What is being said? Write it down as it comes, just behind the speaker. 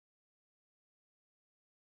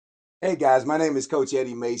Hey guys, my name is Coach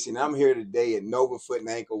Eddie Mason. I'm here today at Nova Foot and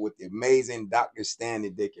Ankle with the amazing Dr. Stan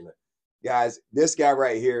Idiculla. Guys, this guy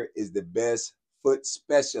right here is the best foot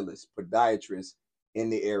specialist podiatrist in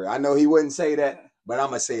the area. I know he wouldn't say that, but I'm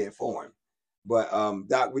gonna say it for him. But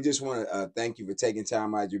Doc, we just want to thank you for taking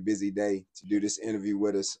time out of your busy day to do this interview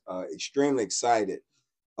with us. Extremely excited.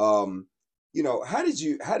 Um, how did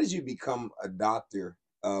you become a doctor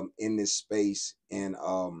in this space and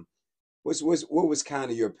what was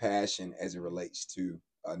kind of your passion as it relates to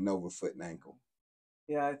Nova Foot and Ankle?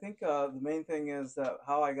 Yeah, I think the main thing is that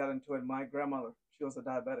how I got into it. My grandmother, she was a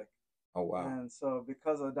diabetic, Oh wow, and so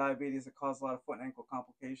because of diabetes, it caused a lot of foot and ankle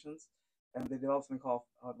complications, and they developed something called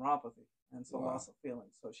neuropathy, and so wow, loss of feeling.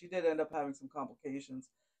 So she did end up having some complications,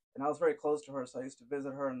 and I was very close to her, so I used to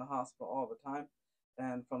visit her in the hospital all the time.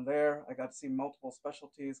 And from there, I got to see multiple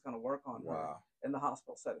specialties, kind of work on her wow, in the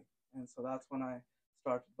hospital setting, and so that's when I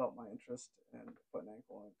started to develop my interest in foot and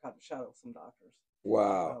ankle and got to shadow some doctors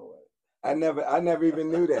wow. that way. I never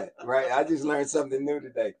even knew that. Right, I just learned something new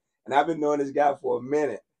today, and I've been knowing this guy for a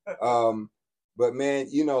minute. Um, but man,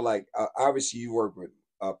 like obviously you work with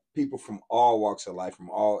people from all walks of life, from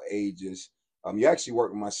all ages. You actually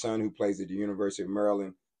work with my son who plays at the University of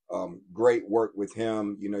Maryland. Great work with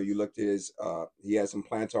him. You looked at his he has some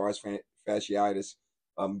plantar fasciitis.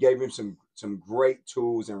 Gave him some great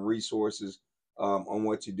tools and resources on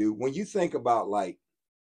what to do. When you think about like,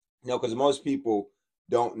 because most people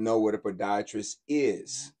don't know what a podiatrist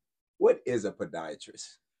is. What is a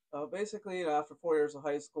podiatrist? Basically, after 4 years of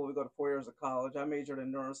high school, we go to 4 years of college. I majored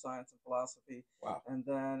in neuroscience and philosophy, Wow. and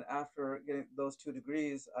then after getting those two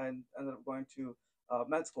degrees, I ended up going to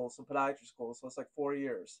med school, so podiatry school. So it's like 4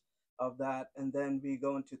 years of that, and then we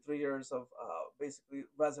go into 3 years of basically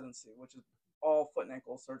residency, which is all foot and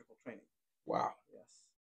ankle surgical training. Wow. Yes,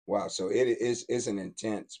 Wow. So it's an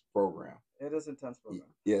intense program. it is intense program.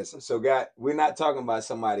 Yes. So God, we're not talking about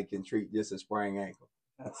somebody can treat just a sprained ankle.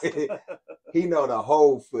 Yes. He know the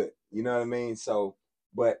whole foot. You know what I mean? So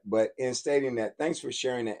but in stating that, thanks for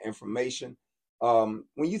sharing that information. When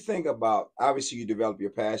you think about obviously you develop your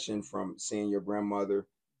passion from seeing your grandmother.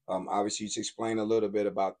 Obviously, you just explain a little bit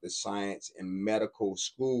about the science and medical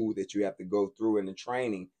school that you have to go through and the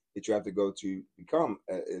training that you have to go to become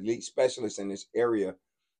an elite specialist in this area.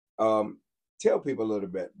 Um, Tell people a little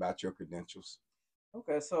bit about your credentials.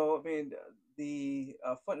 Okay, so I mean, the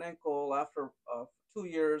foot and ankle after 2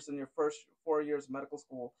 years in your first 4 years of medical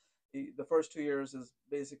school, the first 2 years is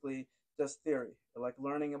basically just theory, like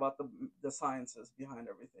learning about the sciences behind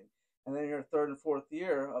everything. And then your third and fourth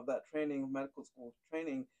year of that training, medical school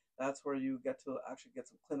training, that's where you get to actually get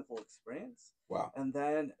some clinical experience. Wow, And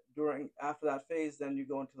then during after that phase, then you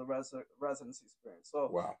go into the residency experience. So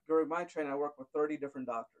wow, during my training, I worked with 30 different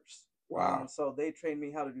doctors. wow, So they trained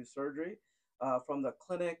me how to do surgery from the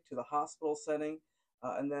clinic to the hospital setting.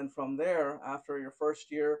 And then from there, after your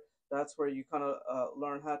first year, that's where you kind of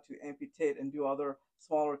learn how to amputate and do other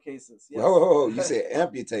smaller cases. whoa, Yes. whoa, whoa. You said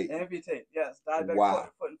amputate. Amputate. Yes. Diabetic Wow,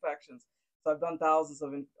 foot infections. So I've done thousands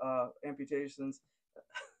of amputations.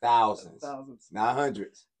 thousands, Thousands. not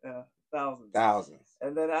hundreds, Yeah, thousands. thousands.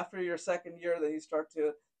 And then after your second year, then you start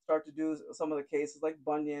to do some of the cases like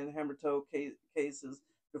bunion, hammer toe cases,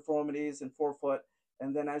 deformities, and forefoot.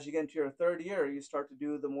 And then as you get into your third year, you start to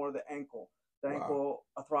do the Wow, ankle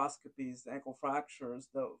arthroscopies, the ankle fractures,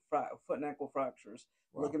 the foot and ankle fractures,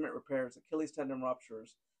 wow. ligament repairs, Achilles tendon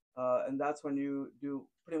ruptures. And that's when you do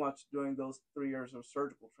pretty much doing those 3 years of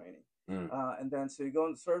surgical training. Mm, And then so you go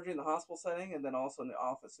into surgery in the hospital setting and then also in the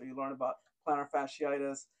office. So you learn about plantar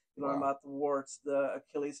fasciitis, you learn wow, about the warts, the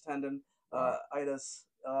Achilles tendon wow, itis,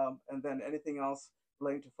 and then anything else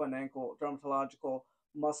relating to foot and ankle, dermatological,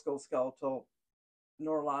 musculoskeletal,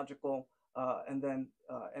 neurological, and then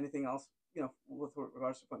anything else, with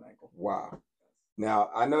regards to foot and ankle. wow. Now,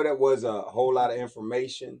 I know that was a whole lot of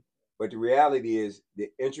information, but the reality is the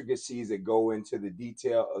intricacies that go into the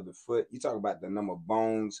detail of the foot. You talk about the number of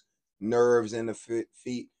bones, nerves in the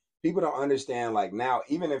feet. People don't understand, like now,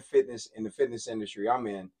 even in fitness, in the fitness industry I'm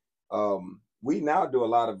in, we now do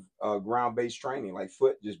a lot of ground based training, like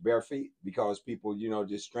foot, just bare feet, because people,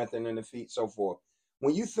 just strengthening the feet, so forth.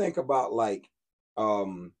 When you think about like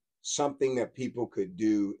um, something that people could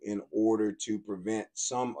do in order to prevent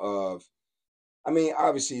some of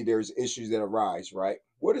obviously there's issues that arise, right?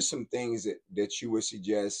 What are some things that you would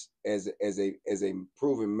suggest as a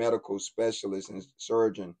proven medical specialist and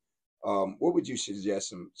surgeon? What would you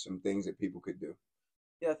suggest some things that people could do?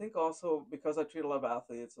 Yeah, I think also because I treat a lot of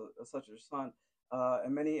athletes, such as your son,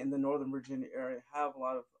 and many in the Northern Virginia area have a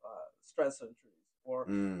lot of stress injuries, or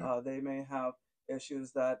Mm, they may have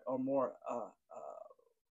issues that are more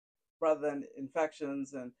rather than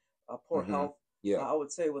infections and poor health. Yeah. I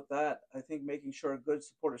would say with that, I think making sure good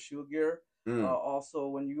supportive shoe gear. Also,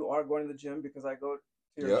 when you are going to the gym, because I go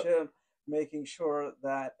to your Yep. gym, making sure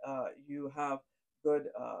that you have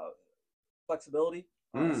good flexibility,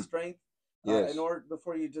 strength, in Yes. order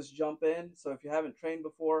before you just jump in. So if you haven't trained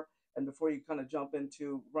before, and before you kind of jump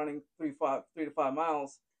into running 3 to 5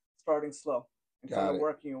 miles, starting slow and kind Got of it.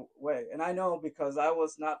 working your way. And I know because I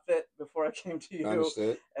was not fit before I came to you,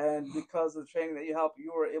 Understood. and because of the training that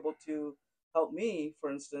you were able to help me, for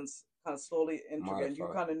instance, kind of slowly integrate. And you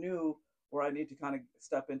Modify. kind of knew where I need to kind of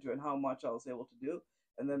step into and how much I was able to do.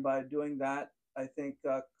 And then by doing that, I think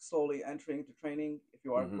slowly entering into training, if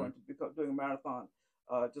you are going to be doing a marathon,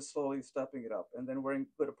 just slowly stepping it up, and then wearing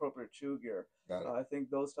good appropriate shoe gear. Got it. I think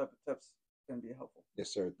those type of tips can be helpful.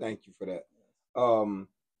 Yes, sir. Thank you for that. Yes.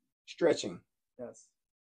 Stretching. Yes.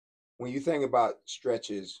 When you think about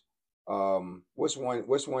stretches, what's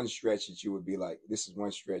one stretch that you would be like, this is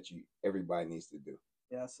one stretch everybody needs to do?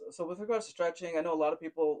 Yes. So with regards to stretching, I know a lot of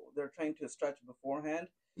people, they're trained to stretch beforehand,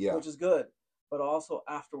 Yeah. which is good, but also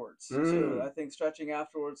afterwards too. I think stretching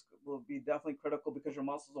afterwards will be definitely critical because your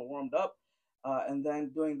muscles are warmed up, and then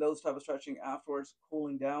doing those type of stretching afterwards,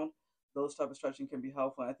 cooling down. Those type of stretching can be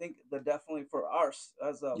helpful. And I think that definitely for us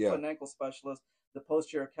as a Yeah. foot and ankle specialist, the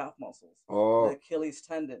posterior calf muscles, the Oh, Achilles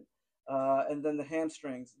tendon, and then the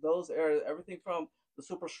hamstrings. Those areas, everything from the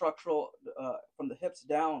superstructural, from the hips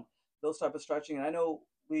down, those type of stretching. And I know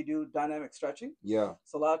we do dynamic stretching. yeah.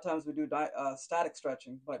 So a lot of times we do static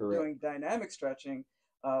stretching, but Correct. doing dynamic stretching,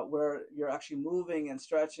 where you're actually moving and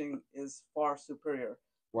stretching, is far superior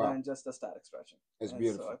Wow. than just the static stretching. That's And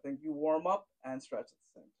beautiful. so I think you warm up and stretch at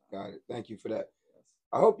the same time. Got it. Thank you for that. Yes.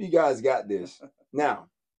 I hope you guys got this. Now,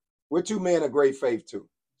 we're two men of great faith too.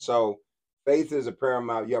 So faith is a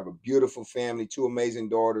paramount. You have a beautiful family, two amazing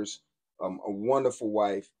daughters, a wonderful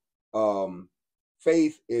wife.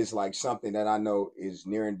 Faith is like something that I know is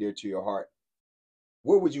near and dear to your heart.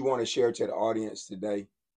 What would you want to share to the audience today?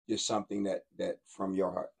 Just something that from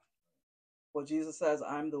your heart. Well, Jesus says,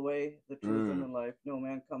 "I'm the way, the truth, and the life. No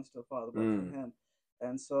man comes to the Father but through Him."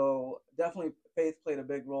 And so, definitely, faith played a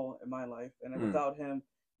big role in my life, and without Him,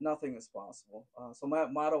 nothing is possible. So, my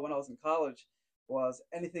motto when I was in college was,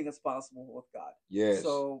 "Anything is possible with God." Yes.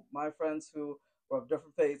 So, my friends who were of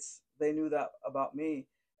different faiths, they knew that about me,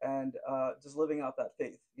 and just living out that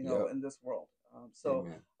faith, in this world. So,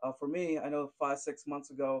 for me, I know 5, 6 months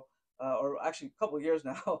ago, or actually a couple of years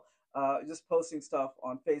now. Just posting stuff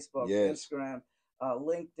on Facebook, Instagram,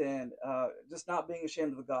 LinkedIn, just not being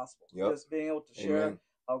ashamed of the gospel, just being able to share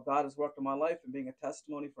how God has worked in my life and being a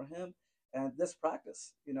testimony for Him, and this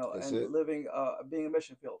practice, and living, being a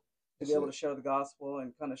mission field to be able to share the gospel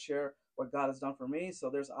and kind of share what God has done for me. So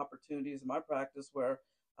there's opportunities in my practice where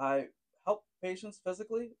I help patients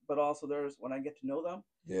physically, but also there's when I get to know them,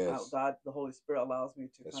 God, the Holy Spirit allows me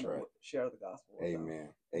to kind of share the gospel with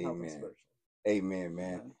them. Amen. Amen,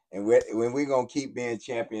 man. And when we're going to keep being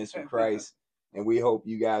champions for Christ, and we hope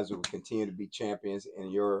you guys will continue to be champions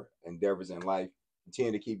in your endeavors in life.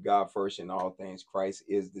 Continue to keep God first in all things. Christ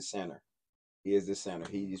is the center. He is the center.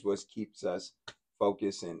 He is what keeps us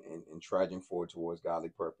focused and trudging forward towards godly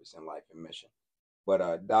purpose in life and mission.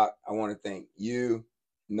 But Doc, I want to thank you,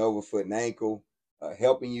 Nova Foot and Ankle,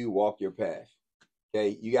 helping you walk your path. Okay,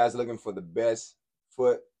 you guys looking for the best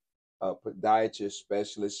foot podiatrist,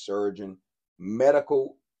 specialist, surgeon,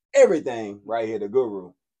 medical, everything right here, the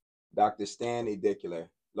guru, Dr. Stan Idiculla,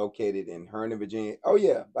 located in Herndon, Virginia. Oh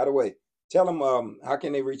yeah, by the way, tell them how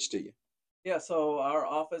can they reach to you? Yeah, so our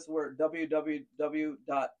office, we're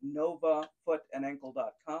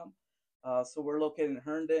www.novafootanankle.com. So we're located in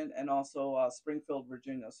Herndon and also Springfield,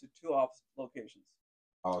 Virginia. So 2 office locations.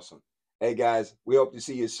 Awesome. Hey guys, we hope to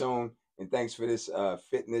see you soon. And thanks for this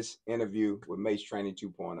fitness interview with Mase Training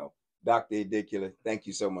 2.0. Dr. Idiculla, thank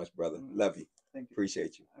you so much, brother. Love you. Thank you.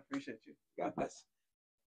 Appreciate you. I appreciate you. God bless.